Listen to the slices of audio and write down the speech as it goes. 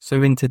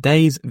So in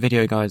today's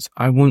video, guys,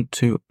 I want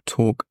to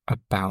talk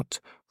about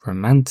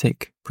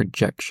romantic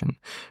projection.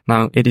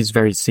 Now, it is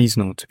very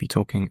seasonal to be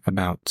talking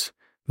about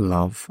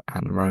love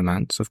and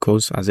romance, of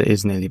course, as it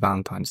is nearly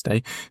Valentine's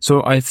Day.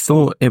 So I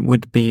thought it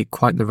would be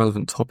quite the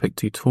relevant topic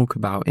to talk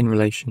about in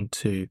relation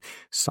to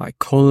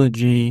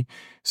psychology,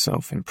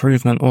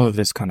 self-improvement, all of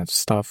this kind of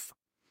stuff,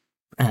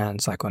 and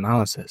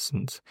psychoanalysis,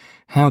 and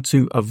how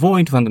to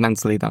avoid,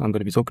 fundamentally, that I'm going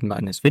to be talking about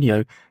in this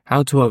video,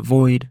 how to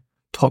avoid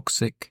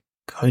toxic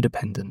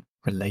codependent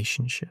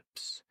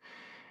relationships.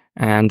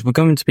 And we're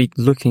going to be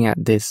looking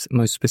at this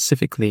most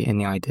specifically in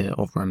the idea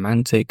of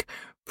romantic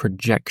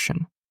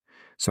projection.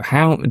 So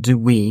how do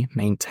we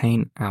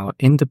maintain our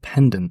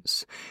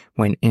independence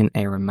when in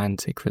a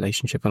romantic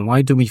relationship? And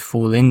why do we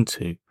fall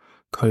into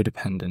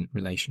codependent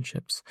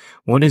relationships?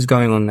 What is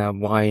going on there?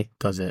 Why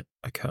does it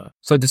occur?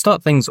 So to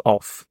start things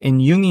off, in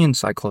Jungian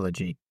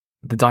psychology,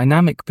 the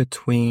dynamic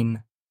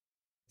between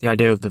the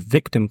idea of the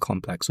victim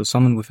complex, or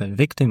someone with a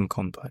victim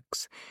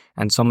complex,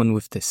 and someone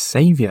with the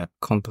savior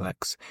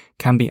complex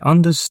can be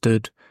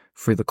understood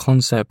through the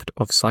concept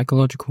of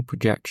psychological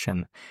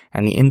projection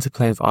and the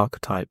interplay of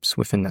archetypes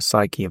within the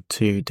psyche of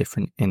two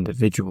different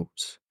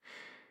individuals.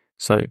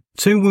 So,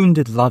 two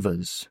wounded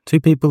lovers, two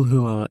people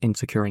who are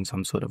insecure in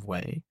some sort of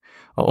way,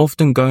 are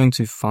often going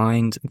to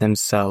find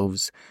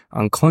themselves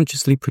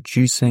unconsciously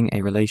producing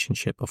a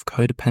relationship of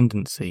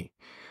codependency,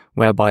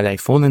 whereby they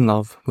fall in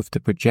love with the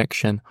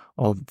projection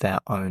of their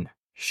own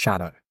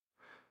shadow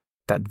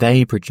that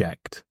they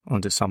project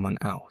onto someone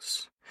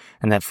else.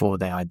 And therefore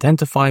they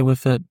identify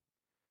with it.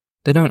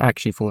 They don't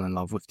actually fall in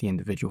love with the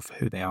individual for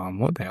who they are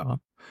and what they are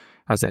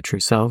as their true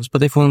selves, but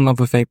they fall in love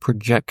with a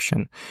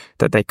projection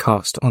that they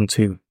cast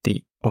onto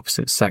the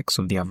opposite sex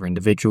of the other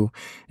individual,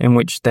 in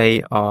which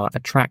they are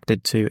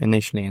attracted to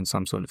initially in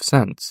some sort of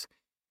sense.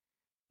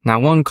 Now,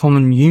 one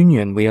common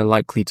union we are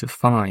likely to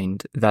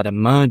find that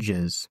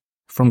emerges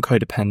from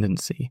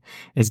codependency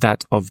is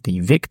that of the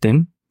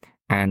victim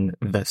and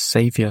the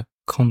savior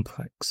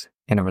complex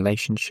in a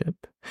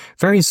relationship.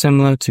 Very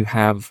similar to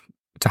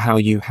how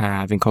you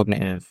have in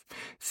cognitive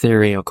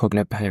theory or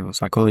cognitive behavioral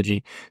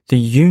psychology, the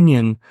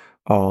union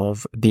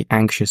of the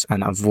anxious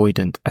and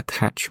avoidant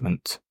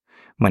attachment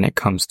when it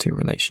comes to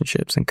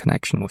relationships and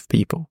connection with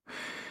people.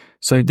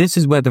 So this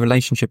is where the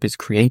relationship is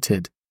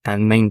created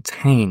and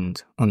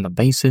maintained on the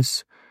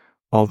basis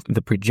of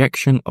the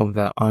projection of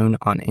their own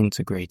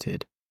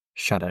unintegrated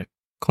shadow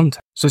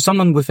content. So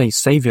someone with a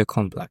savior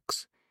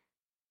complex,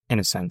 in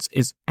a sense,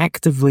 is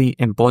actively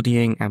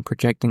embodying and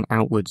projecting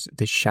outwards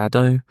the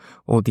shadow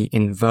or the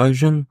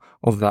inversion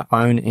of their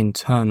own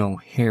internal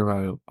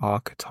hero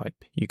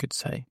archetype, you could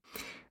say.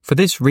 For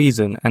this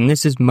reason, and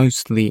this is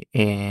mostly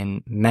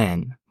in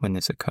men when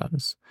this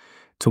occurs,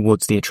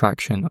 towards the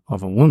attraction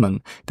of a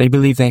woman, they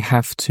believe they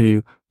have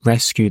to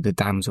rescue the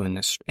damsel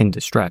in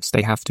distress.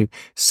 They have to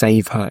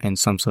save her in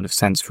some sort of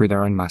sense through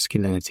their own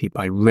masculinity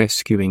by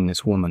rescuing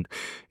this woman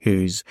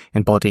who's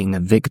embodying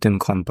the victim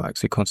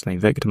complex, who constantly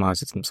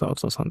victimizes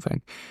themselves or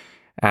something,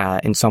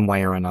 in some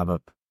way or another,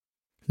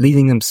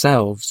 leading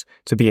themselves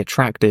to be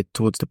attracted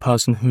towards the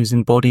person who is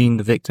embodying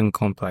the victim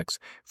complex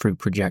through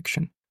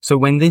projection. So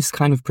when this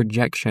kind of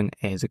projection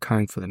is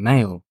occurring for the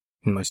male,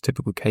 in most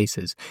typical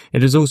cases,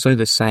 it is also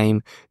the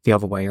same the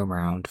other way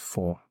around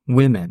for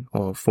women,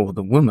 or for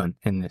the woman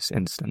in this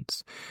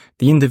instance.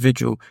 The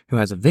individual who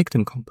has a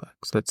victim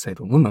complex, let's say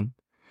the woman,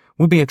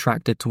 will be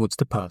attracted towards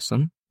the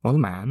person, or the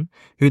man,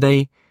 who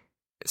they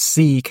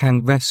see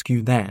can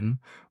rescue them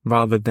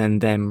rather than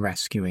them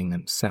rescuing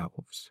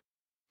themselves.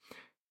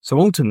 So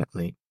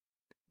ultimately,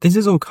 this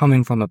is all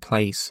coming from a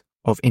place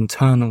of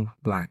internal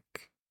lack.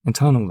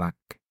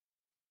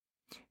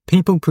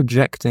 People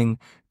projecting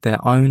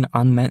their own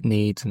unmet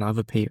needs and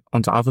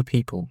onto other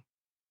people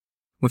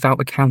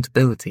without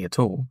accountability at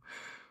all,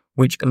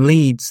 which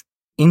leads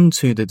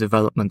into the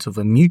development of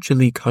a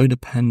mutually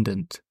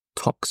codependent,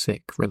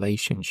 toxic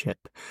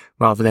relationship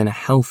rather than a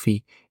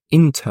healthy,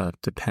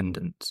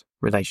 interdependent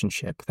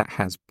relationship that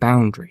has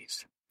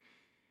boundaries.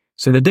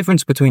 So the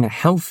difference between a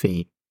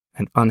healthy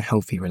and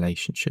unhealthy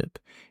relationship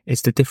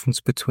is the difference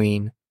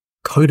between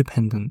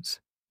codependence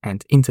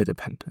and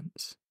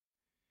interdependence.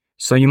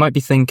 So you might be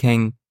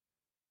thinking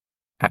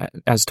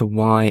as to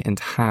why and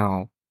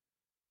how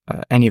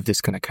any of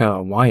this can occur,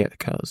 or why it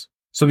occurs.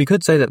 So we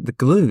could say that the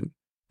glue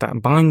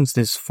that binds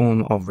this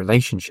form of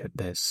relationship,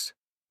 this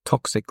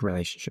toxic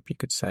relationship, you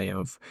could say,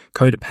 of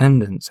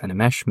codependence and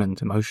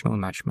enmeshment, emotional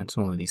enmeshment,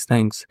 and all of these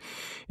things,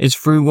 is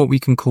through what we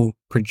can call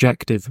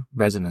projective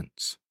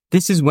resonance.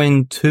 This is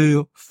when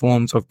two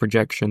forms of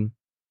projection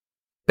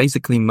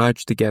basically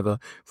merge together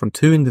from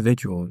two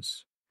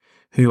individuals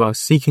who are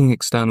seeking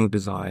external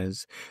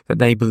desires that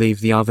they believe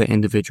the other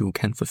individual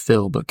can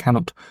fulfill but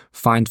cannot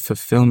find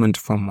fulfillment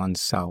from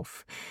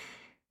oneself.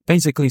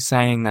 Basically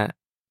saying that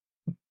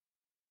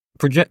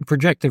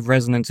projective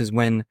resonance is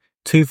when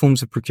two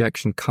forms of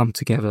projection come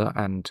together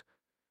and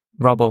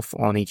rub off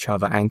on each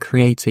other and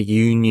create a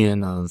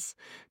union of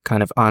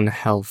kind of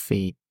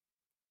unhealthy,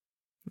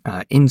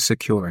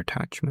 insecure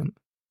attachment,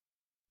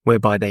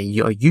 whereby they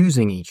are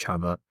using each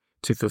other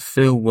to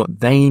fulfill what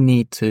they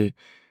need to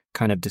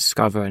kind of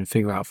discover and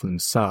figure out for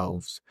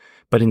themselves,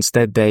 but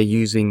instead they're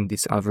using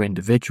this other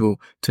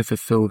individual to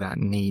fulfill that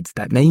need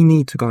that they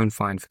need to go and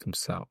find for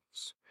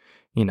themselves.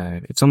 You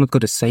know, if someone's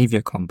got a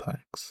savior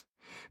complex,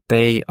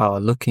 they are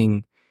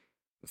looking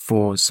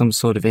for some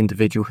sort of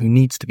individual who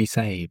needs to be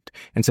saved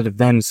instead of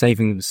them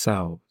saving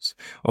themselves.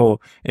 Or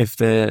if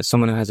they're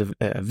someone who has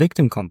a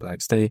victim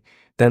complex, they're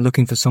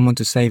looking for someone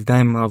to save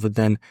them rather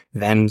than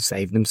them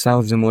save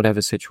themselves in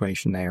whatever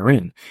situation they are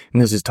in.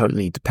 And this is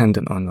totally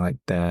dependent on like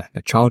their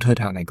childhood,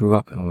 how they grew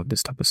up, and all of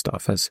this type of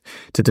stuff, as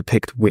to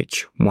depict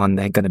which one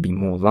they're going to be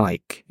more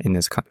like in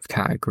this kind of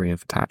category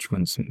of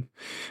attachments and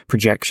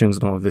projections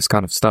and all of this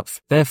kind of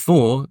stuff.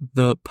 Therefore,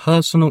 the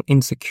personal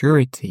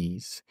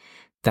insecurities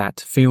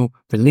that feel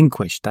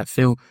relinquished, that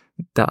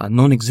are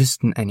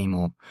non-existent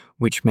anymore,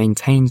 which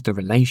maintains the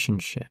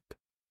relationship,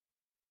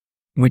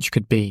 which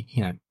could be,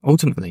 you know,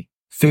 ultimately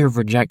fear of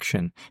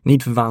rejection,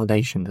 need for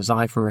validation,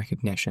 desire for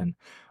recognition,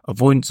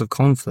 avoidance of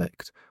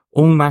conflict,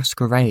 all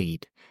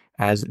masquerade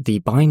as the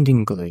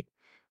binding glue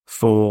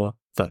for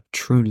the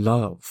true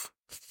love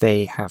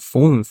they have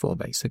fallen for,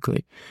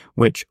 basically,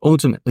 which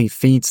ultimately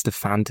feeds the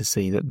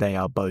fantasy that they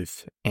are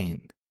both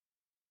in.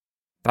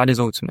 That is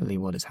ultimately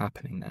what is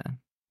happening there.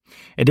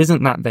 It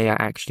isn't that they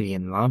are actually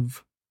in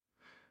love,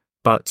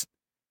 but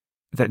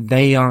that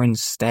they are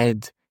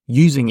instead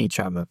using each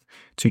other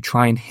to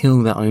try and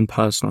heal their own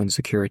personal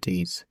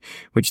insecurities,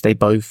 which they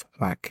both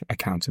lack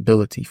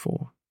accountability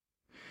for.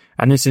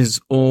 And this is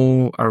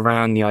all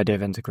around the idea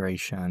of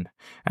integration.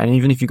 And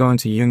even if you go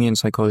into Jungian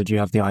psychology, you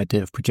have the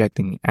idea of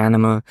projecting the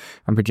anima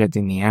and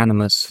projecting the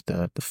animus,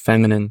 the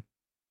feminine,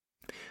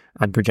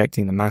 and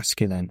projecting the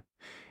masculine,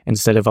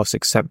 instead of us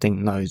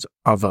accepting those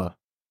other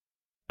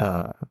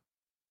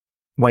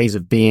ways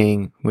of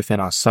being within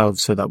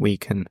ourselves so that we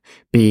can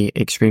be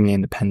extremely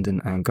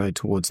independent and go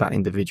towards that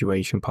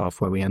individuation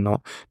path where we are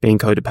not being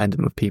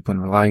codependent with people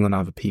and relying on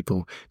other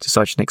people to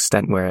such an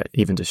extent where it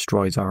even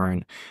destroys our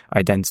own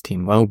identity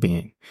and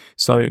well-being.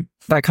 So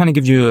that kind of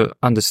gives you an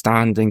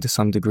understanding to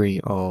some degree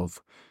of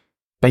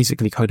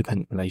basically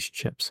codependent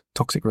relationships,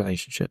 toxic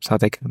relationships, how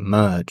they can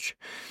emerge.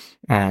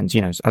 And,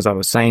 you know, as I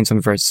was saying,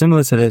 something very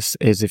similar to this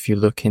is if you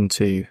look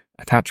into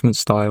attachment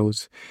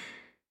styles,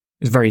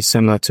 it's very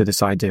similar to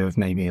this idea of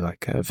maybe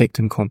like a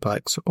victim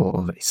complex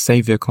or a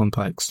savior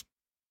complex.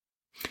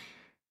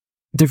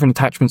 Different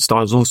attachment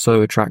styles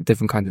also attract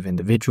different kinds of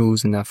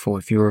individuals, and therefore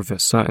if you're of a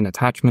certain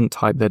attachment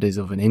type that is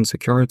of an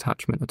insecure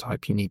attachment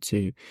type, you need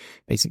to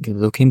basically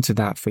look into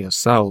that for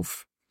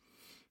yourself.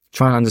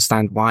 Try and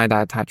understand why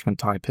that attachment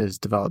type is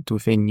developed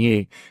within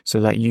you so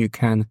that you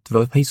can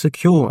develop a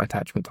secure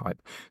attachment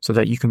type, so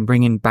that you can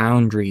bring in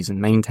boundaries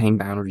and maintain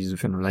boundaries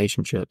within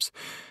relationships,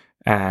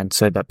 and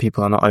so that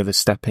people are not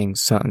overstepping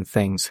certain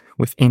things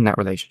within that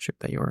relationship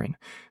that you're in.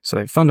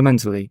 So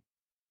fundamentally,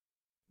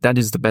 that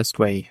is the best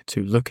way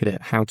to look at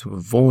it, how to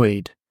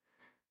avoid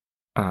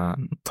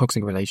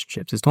toxic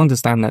relationships, is to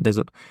understand that there's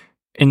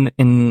in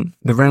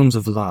the realms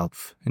of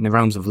love, in the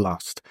realms of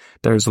lust,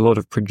 there is a lot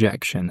of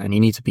projection, and you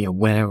need to be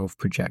aware of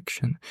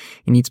projection.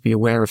 You need to be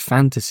aware of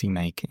fantasy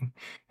making,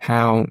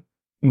 how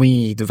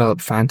we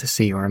develop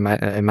fantasy or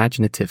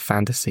imaginative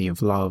fantasy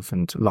of love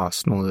and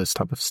lust and all this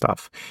type of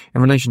stuff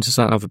in relation to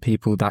certain other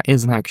people that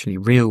isn't actually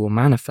real or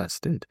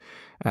manifested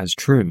as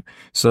true.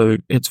 So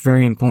it's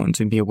very important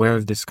to be aware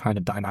of this kind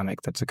of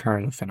dynamic that's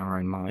occurring within our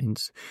own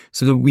minds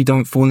so that we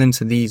don't fall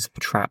into these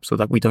traps, or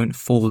that we don't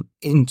fall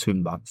into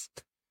love.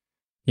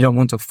 You don't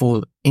want to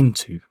fall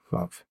into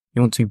love.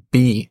 You want to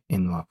be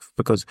in love,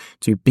 because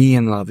to be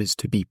in love is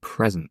to be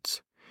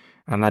present.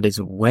 And that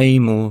is way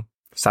more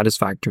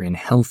satisfactory and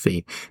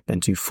healthy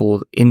than to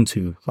fall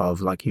into love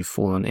like you've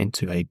fallen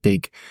into a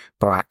big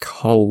black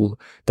hole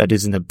that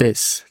is an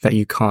abyss that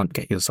you can't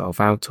get yourself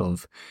out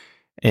of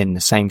in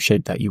the same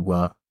shape that you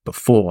were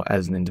before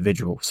as an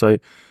individual. So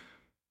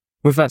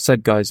with that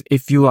said, guys,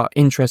 if you are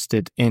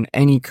interested in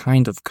any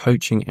kind of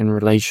coaching in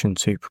relation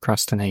to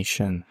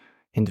procrastination,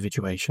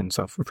 individuation,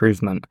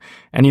 self-improvement,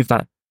 any of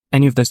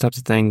those types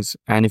of things,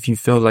 and if you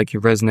feel like you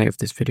resonate with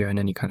this video in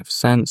any kind of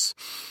sense,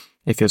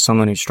 if you're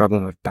someone who's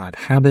struggling with bad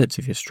habits,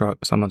 if you're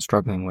someone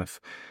struggling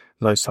with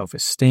low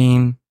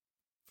self-esteem,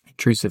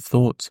 intrusive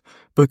thoughts,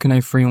 book in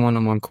a free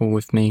one-on-one call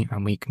with me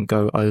and we can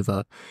go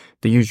over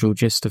the usual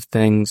gist of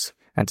things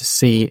and to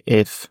see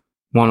if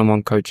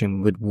one-on-one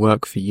coaching would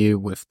work for you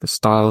with the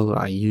style that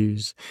I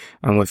use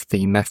and with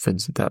the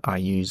methods that I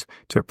use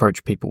to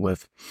approach people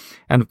with.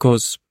 And of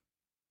course,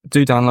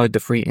 do download the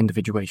free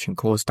individuation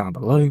course down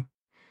below.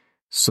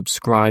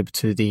 Subscribe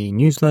to the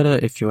newsletter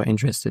if you're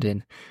interested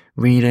in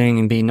reading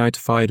and being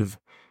notified of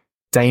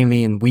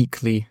daily and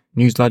weekly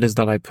newsletters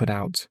that I put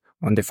out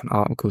on different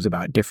articles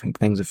about different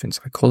things within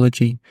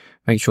psychology.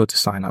 Make sure to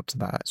sign up to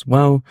that as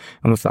well.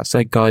 And with that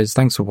said, guys,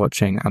 thanks for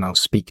watching, and I'll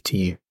speak to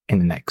you in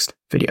the next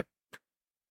video.